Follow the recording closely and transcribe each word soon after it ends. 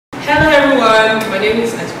name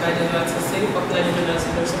is Ajibade, popularly known as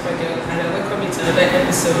OLORISUPERGAL, and I welcome you to another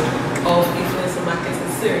episode of Influencer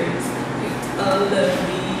Marketing Series with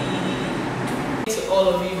Olori. To all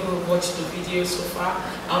of you who have watched the video so far,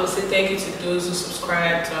 I want to say thank you to those who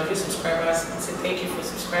subscribe, to our new subscribers, and say thank you for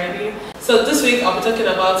subscribing. So this week I'll be talking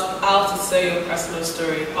about how to sell your personal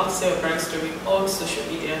story, how to sell your brand story on social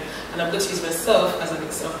media, and I'm going to use myself as an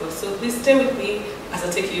example. So please stay with me as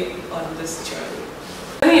I take you on this journey.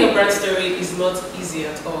 Telling your brand story is not easy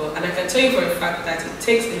at all, and I can tell you for a fact that it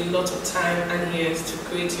takes a lot of time and years to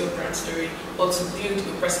create your brand story or to build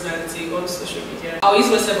your personality on social media. I'll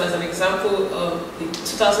use myself as an example. In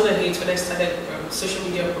 2008, when I started social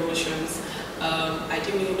media promotions, I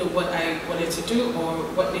didn't really know what I wanted to do or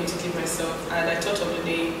what name to give myself, and I thought of the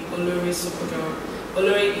name OLORISUPERGAL.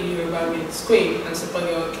 Olori in Yoruba means queen, and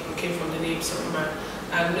Supergirl came from the name Superman.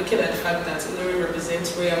 And looking at the fact that Olori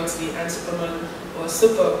represents royalty and Superman or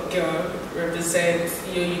Supergirl represents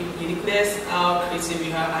your uniqueness, how creative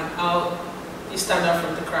you are, and how you stand out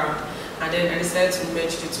from the crowd. And then I decided to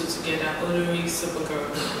merge the two together,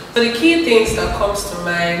 OLORISUPERGAL. So the key things that comes to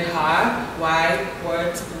mind are why,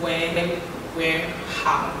 what, when, where,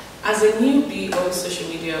 how. As a newbie on social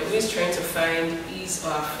media who is trying to find his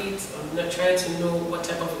or her fit, or not trying to know what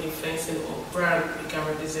type of influencing or brand you can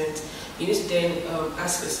represent, you need to then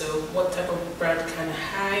ask yourself, what type of brand can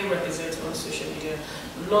I represent on social media?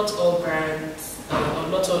 Not all brands, or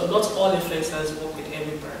not all influencers work with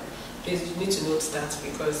every brand. Please, you need to note that,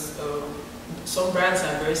 because some brands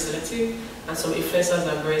are very selective and some influencers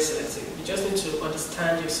are very selective. You just need to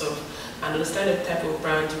understand yourself and understand the type of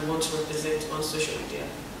brand you want to represent on social media.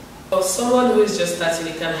 For someone who is just starting,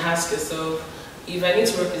 you can ask yourself, if I need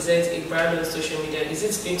to represent a brand on social media, is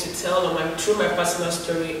it going to tell through my personal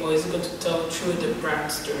story, or is it going to tell through the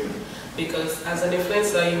brand story? Because as an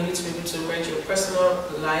influencer, you need to be able to merge your personal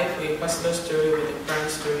life or your personal story with the brand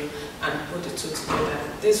story and put the two together.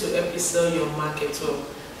 This will help you sell your market well.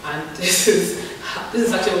 And this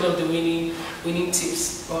is actually one of the winning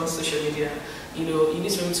tips on social media. You need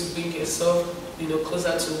to be able to bring yourself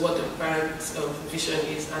closer to what the brand's vision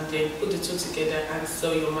is, and then put the two together and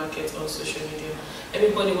sell your market on social media.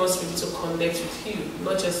 Everybody wants to be able to connect with you,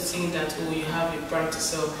 not just seeing that, oh, you have a brand to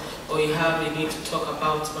sell or you have a need to talk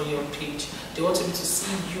about on your page. They want to be able to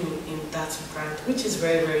see you in that brand, which is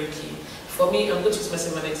very, very key. For me, I'm going to use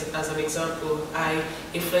myself as an example. I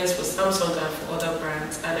influence for Samsung and for other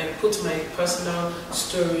brands, and I put my personal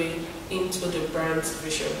story into the brand's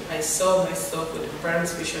vision. I sell myself with the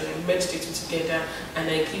brand's vision. I merge the two together and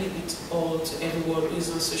I give it all to everyone who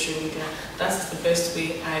is on social media. That is the best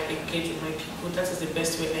way I engage with my people. That is the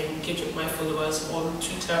best way I engage with my followers on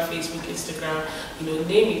Twitter, Facebook, Instagram.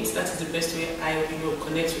 Name it. That is the best way I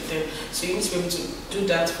connect with them. So you need to be able to do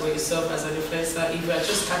that for yourself as an influencer. If you are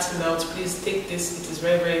just starting out, please take this. It is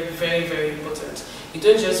very, very, very, very important. You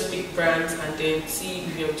don't just pick brands and then see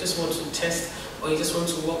if you just want to test or you just want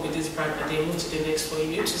to work with this brand and then move to the next one. You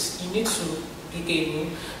need to be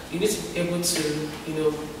able to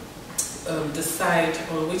decide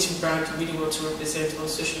on which brand you really want to represent on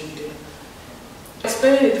social media.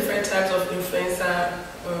 Explaining the different types of influencer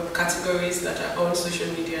categories that are on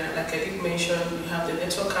social media, like I did mention, you have the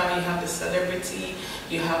networker, you have the celebrity,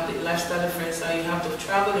 you have the lifestyle influencer, you have the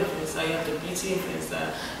travel influencer, you have the beauty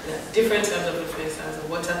influencer. There are different types of influencers and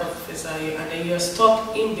what type of influencer are you, and then you're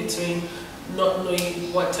stuck in between not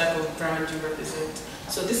knowing what type of brand you represent.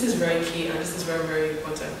 So this is very key and this is very, very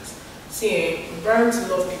important. See, brands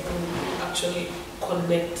love people who actually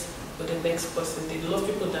connect with the next person. They love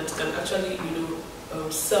people that can actually,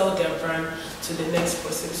 sell their brand to the next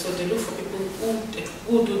person. So they look for people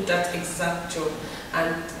who do that exact job,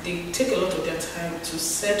 and they take a lot of their time to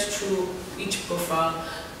set through each profile.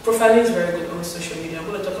 Profiling is very good on social media. I'm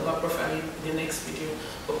going to talk about profiling in the next video.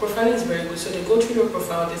 But profiling is very good. So they go through your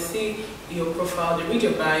profile, they see your profile, they read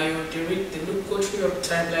your bio, go through your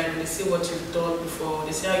timeline, they see what you've done before,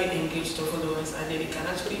 they see how you engage your followers, and then they can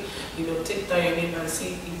actually, take down your name and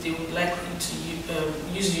see if they would like to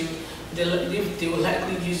use you. They will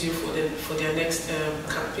likely use you for their next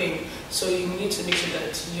campaign. So you need to make sure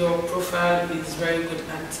that your profile is very good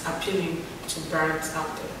and appealing to brands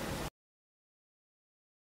out there.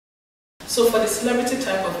 So for the celebrity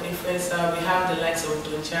type of influencer, we have the likes of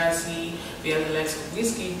Don Jazzy, we have the likes of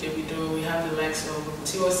Whiskey, Davido, we have the likes of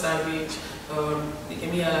Tiwa Savage,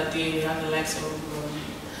 Emi Alade, we have the likes of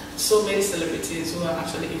so many celebrities who are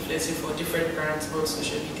actually influencing for different brands on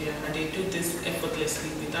social media, and they do this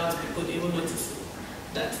effortlessly without people even noticing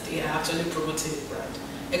that they are actually promoting the brand.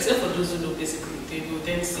 Except for those who know, basically, they will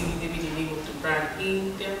then see maybe the name of the brand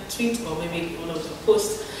in their tweet or maybe in one of the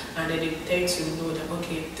posts, and then they tend to know that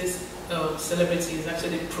okay, this celebrity is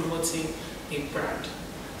actually promoting a brand.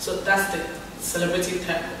 So that's the celebrity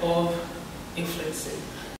type of influencing.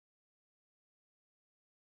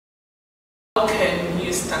 How can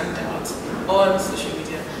you stand out on social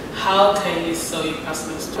media? How can you sell your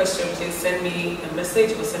personal question? Please send me a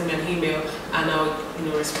message or send me an email, and I'll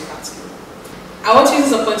respond back to you. I want to use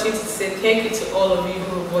this opportunity to say thank you to all of you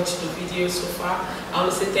who have watched the video so far. I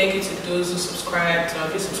want to say thank you to those who subscribe, to our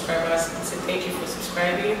new subscribers. I want to say thank you for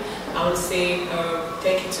subscribing. I want to say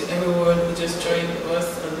thank you to everyone who just joined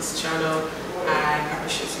us on this channel. I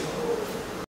appreciate you.